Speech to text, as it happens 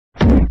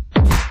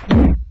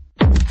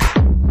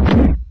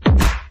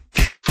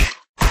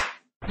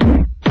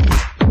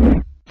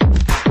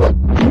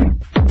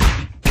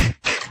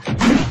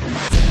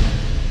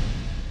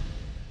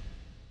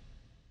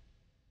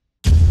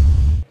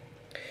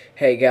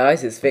Hey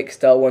guys, it's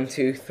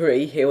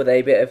Vikstar123 here with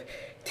a bit of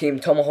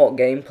Team Tomahawk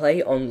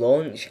gameplay on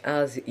launch,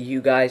 as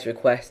you guys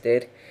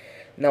requested.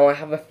 Now I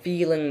have a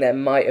feeling there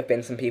might have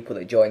been some people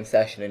that joined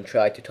session and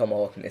tried to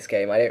Tomahawk in this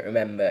game. I don't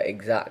remember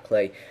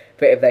exactly,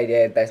 but if they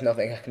did, there's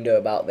nothing I can do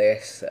about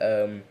this.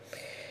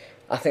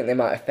 I think they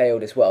might have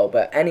failed as well.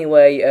 But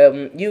anyway,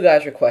 you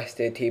guys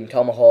requested Team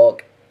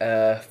Tomahawk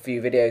a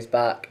few videos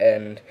back,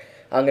 and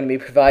I'm going to be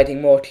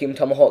providing more Team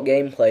Tomahawk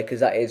gameplay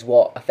because that is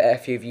what a fair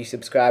few of you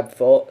subscribed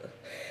for.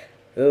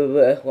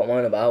 What am I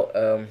on about?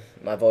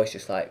 My voice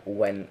just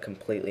went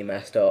completely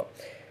messed up.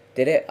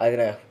 Did it? I don't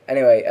know.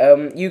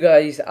 Anyway, you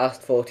guys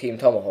asked for Team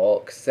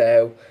Tomahawk,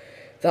 so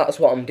that's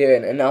what I'm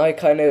doing, and I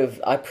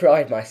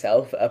pride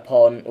myself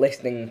upon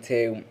listening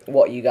to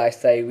what you guys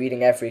say,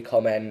 reading every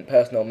comment,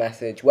 personal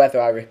message, whether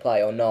I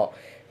reply or not.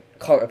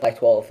 Can't reply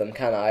to all of them,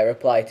 can I? I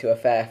reply to a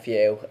fair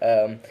few.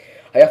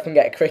 I often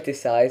get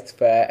criticised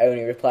for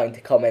only replying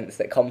to comments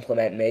that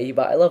compliment me,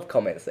 but I love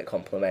comments that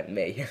compliment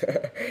me.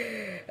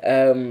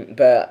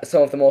 But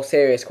some of the more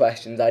serious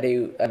questions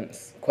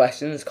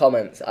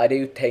comments, I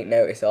do take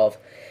notice of,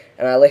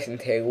 and I listen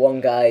to.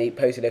 One guy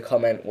posted a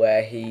comment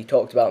where he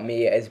talked about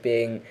me as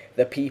being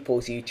the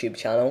people's YouTube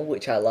channel,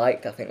 which I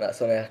liked. I think that's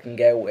something I can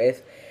go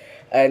with.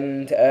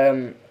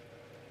 And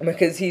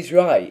because he's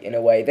right, in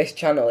a way. This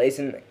channel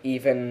isn't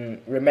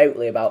even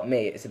remotely about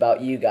me. It's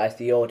about you guys,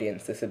 the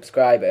audience, the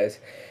subscribers.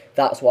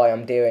 That's why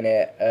I'm doing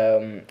it,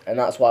 and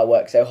that's why I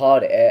work so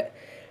hard at it.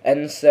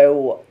 And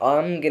so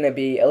I'm going to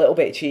be a little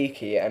bit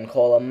cheeky and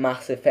call a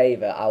massive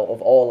favour out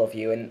of all of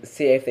you and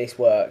see if this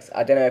works.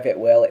 I don't know if it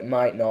will, it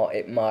might not,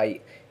 it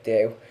might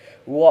do.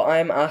 What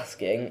I'm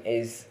asking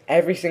is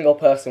every single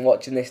person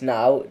watching this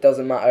now, it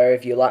doesn't matter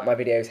if you like my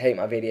videos, hate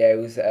my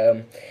videos,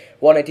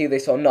 want to do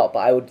this or not, but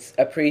I would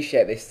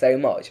appreciate this so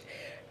much.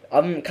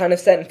 I'm kind of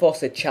setting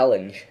forth a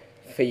challenge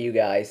for you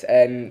guys,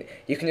 and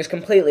you can just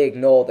completely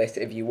ignore this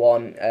if you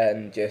want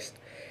and just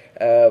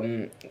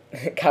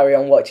carry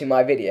on watching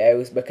my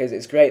videos, because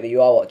it's great that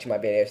you are watching my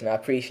videos and I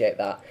appreciate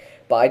that,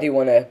 but I do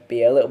want to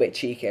be a little bit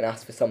cheeky and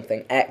ask for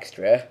something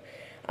extra,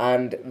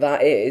 and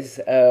that is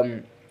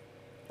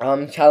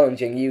I'm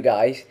challenging you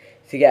guys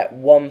to get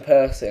one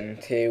person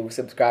to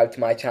subscribe to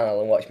my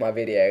channel and watch my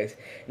videos.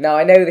 Now,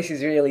 I know this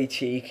is really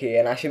cheeky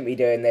and I shouldn't be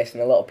doing this,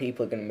 and a lot of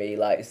people are going to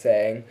be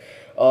saying,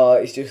 oh,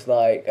 it's just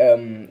like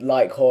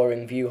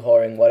whoring, view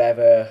whoring,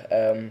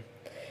 whatever,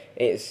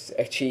 it's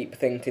a cheap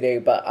thing to do,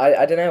 but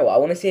I don't know, I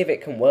want to see if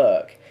it can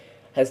work.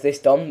 Has this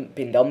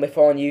been done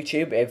before on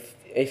YouTube?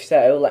 If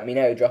so, let me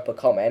know, drop a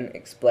comment,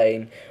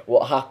 explain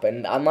what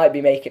happened. I might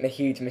be making a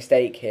huge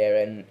mistake here,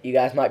 and you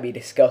guys might be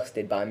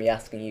disgusted by me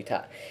asking you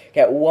to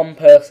get one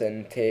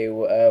person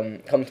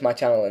to come to my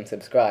channel and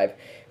subscribe.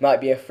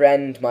 Might be a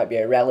friend, might be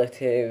a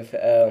relative,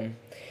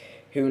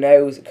 who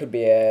knows, it could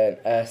be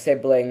a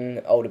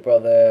sibling, older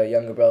brother,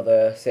 younger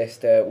brother,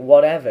 sister,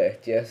 whatever,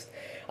 just,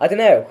 I don't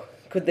know,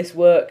 could this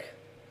work?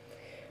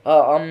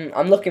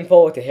 I'm looking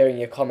forward to hearing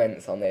your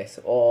comments on this,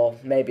 or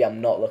maybe I'm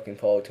not looking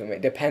forward to them,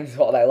 it depends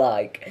what I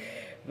like.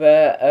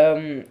 But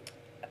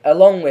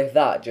along with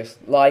that,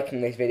 just liking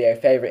this video,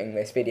 favouriting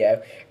this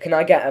video, can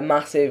I get a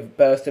massive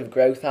burst of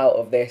growth out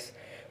of this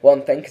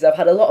one thing? Because I've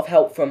had a lot of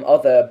help from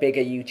other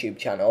bigger YouTube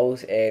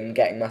channels in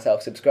getting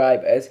myself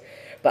subscribers,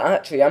 but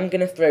actually I'm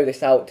going to throw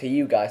this out to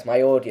you guys,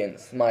 my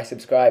audience, my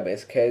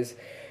subscribers, because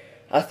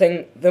I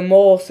think the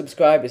more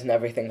subscribers and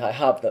everything I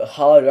have, the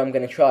harder I'm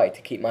going to try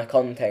to keep my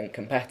content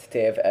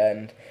competitive,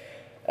 and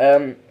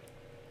I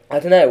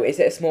don't know, is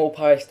it a small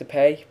price to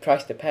pay?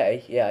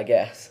 Yeah, I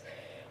guess.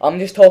 I'm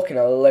just talking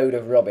a load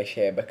of rubbish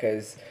here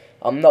because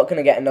I'm not going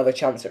to get another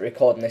chance at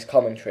recording this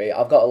commentary.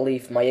 I've got to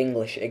leave for my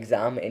English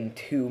exam in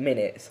 2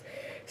 minutes,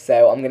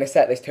 so I'm going to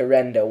set this to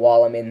render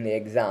while I'm in the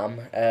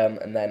exam,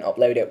 and then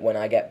upload it when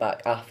I get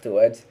back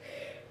afterwards.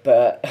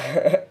 But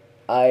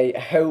I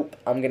hope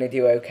I'm going to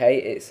do okay.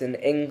 It's an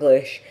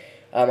English,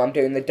 I'm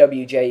doing the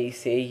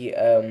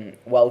WJEC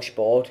Welsh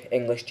board,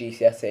 English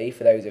GCSE,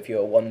 for those of you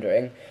who are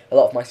wondering. A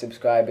lot of my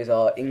subscribers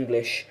are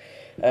English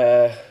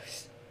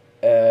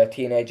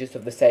teenagers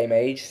of the same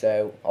age,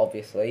 so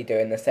obviously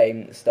doing the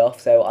same stuff,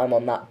 so I'm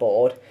on that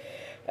board.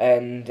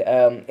 And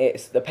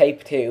it's the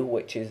paper 2,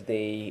 which is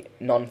the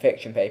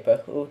non-fiction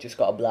paper. Oh, just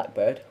got a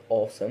blackbird,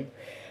 awesome.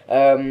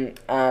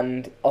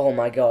 And oh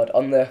my god,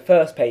 on the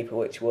first paper,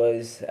 which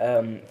was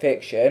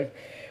fiction,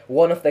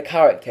 one of the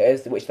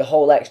characters, which the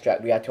whole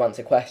extract we had to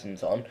answer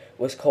questions on,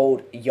 was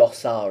called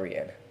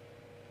Yossarian.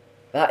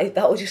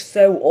 That was just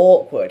so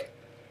awkward.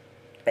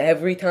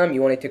 Every time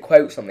you wanted to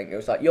quote something, it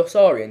was like,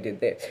 Yossarian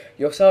did this,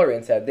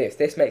 Yossarian said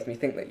this makes me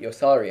think that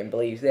Yossarian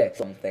believes this,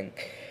 something.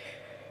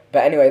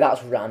 But anyway,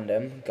 that's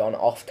random, gone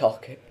off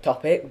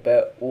topic,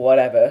 but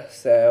whatever,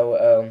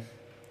 so,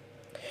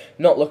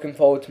 not looking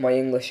forward to my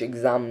English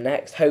exam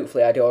next.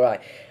 Hopefully I do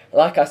alright.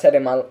 Like I said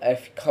in my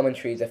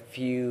commentaries a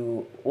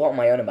few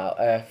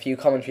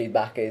commentaries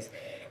back, is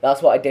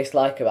that's what I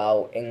dislike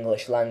about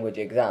English language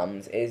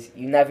exams, is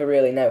you never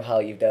really know how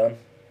you've done.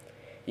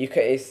 I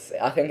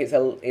think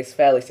it's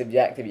fairly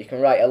subjective. You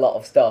can write a lot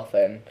of stuff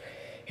and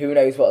who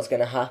knows what's going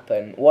to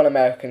happen. One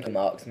American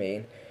marks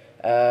mean,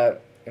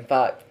 In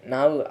fact,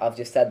 now I've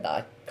just said that,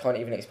 I can't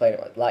even explain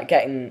it. Like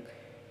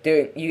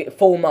doing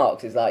full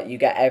marks is like you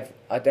get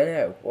I don't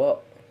know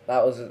what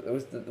that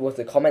was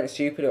the comment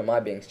stupid, or am I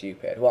being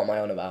stupid? What am I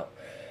on about?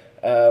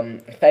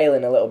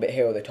 Failing a little bit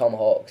here with the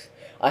Tomahawks.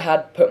 I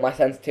had put my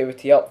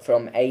sensitivity up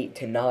from 8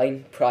 to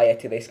 9 prior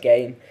to this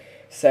game,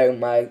 so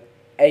my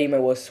aimer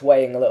was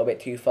swaying a little bit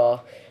too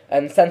far.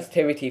 And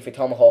sensitivity for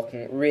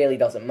Tomahawking really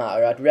doesn't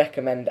matter. I'd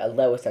recommend a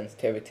lower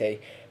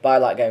sensitivity, but I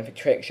like going for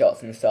trick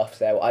shots and stuff,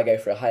 so I go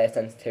for a higher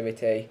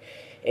sensitivity.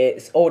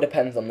 It all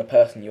depends on the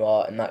person you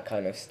are and that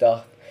kind of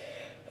stuff.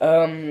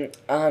 And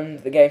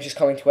the game's just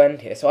coming to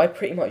end here, so I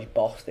pretty much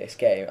bossed this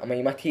game. I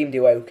mean, my team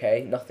do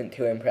okay, nothing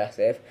too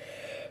impressive.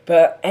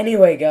 But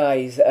anyway,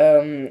 guys,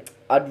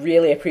 I'd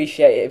really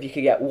appreciate it if you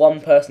could get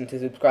one person to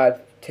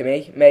subscribe to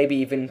me, maybe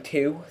even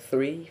 2,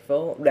 3,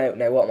 4.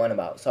 No, what am I on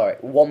about? Sorry,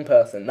 one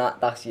person.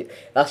 That's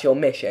your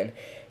mission.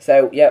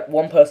 So yeah,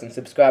 one person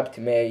subscribe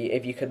to me.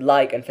 If you could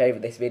like and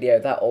favourite this video,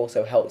 that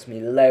also helps me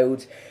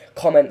loads.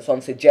 Comments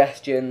on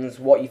suggestions,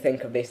 what you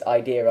think of this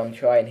idea I'm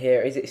trying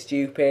here. Is it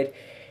stupid?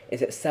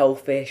 Is it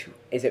selfish?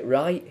 Is it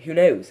right? Who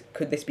knows?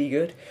 Could this be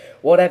good?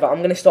 Whatever, I'm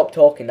going to stop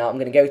talking now. I'm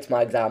going to go to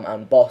my exam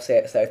and boss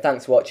it. So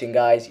thanks for watching,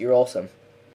 guys. You're awesome.